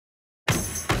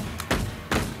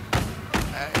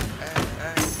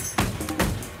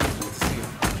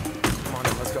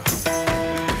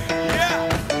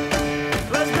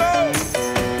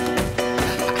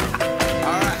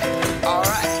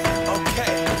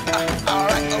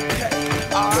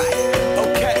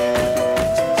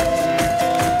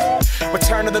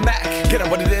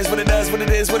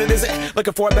is what it isn't.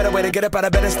 Looking for a better way to get up out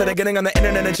of bed instead of getting on the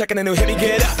internet and checking a new hit. Me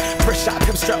get up, first shot,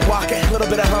 pimp strut walking. A little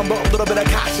bit of humble, a little bit of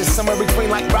cautious. Somewhere between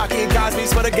like Rocky and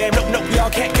Cosby's for the game. Nope, nope,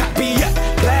 y'all can't copy yet.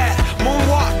 Glad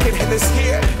moonwalking, and this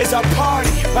here is our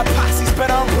party. My posse's been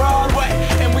on Broadway,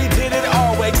 and we did it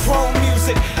all way. Grown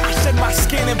music, I shed my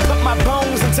skin and put my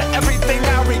bones into everything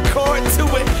I record to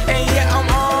it. And yeah, I'm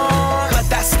on. Let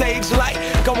that stage light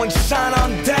go and shine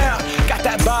on down. Got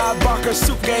that Bob Barker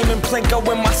suit game and Plinko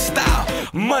in my style.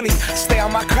 Money, stay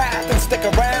on my craft and stick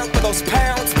around for those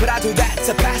pounds. But I do that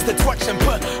to pass the torch and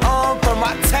put on for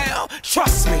my town.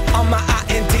 Trust me, on my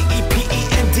INDEPENDENT.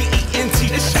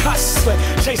 This hustling,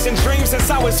 chasing dreams since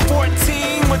I was 14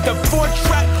 with the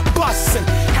 4-track bustin'.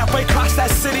 Halfway across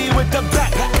that city with the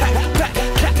back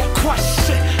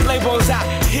question. Labels out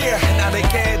here, now they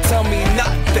can't tell me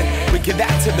nothing. We give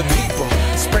that to the people,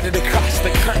 spread it across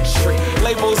the country.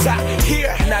 Labels out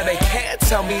here, now they can't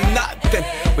tell me nothing.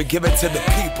 We give it to the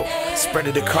people, spread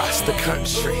it across the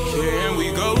country. Here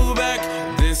we go back,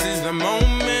 this is the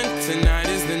moment, tonight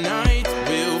is the night.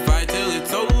 We'll fight till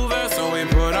it's over, so we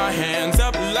put our hands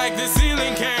up like the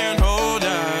ceiling can't hold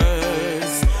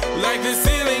us. Like the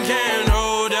ceiling can't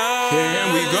hold us.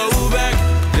 Here we go back,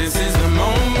 this is the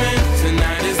moment,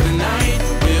 tonight is the night.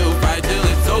 We'll fight till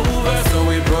it's over, so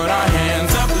we put our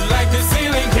hands up like the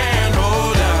ceiling can't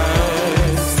hold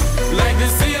us. Like the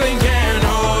ceiling can't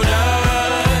hold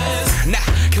us.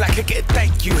 Nah, can I kick it?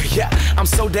 Thank you, yeah, I'm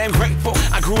so damn grateful.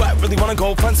 I grew up really wanna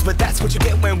go fronts, but that's what you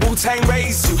get when Wu-Tang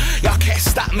raised you. Y'all can't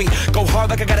stop me, go hard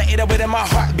like I got an 808 in my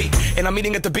heartbeat. And I'm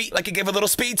eating at the beat like it gave a little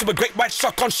speed to a great white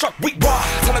shark on shark week. Raw,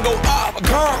 time to go off,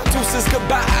 gone, deuces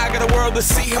goodbye. I got a world to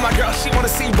see, and my girl, she wanna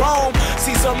see Rome.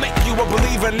 Caesar make you a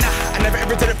believer, nah, I never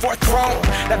ever did it for a throne.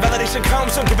 That validation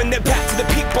comes from giving it back to the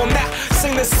people. Now,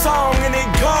 sing this song and it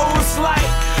goes like,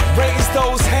 raise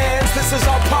those hands, this is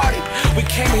our party. We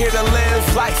came here to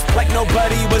live life like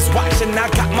nobody was watching. I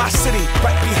got my city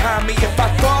right behind me. If I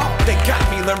fall, they got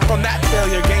me. Learn from that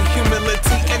failure, gain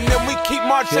humility, and then we keep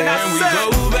marching. And we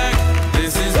go back.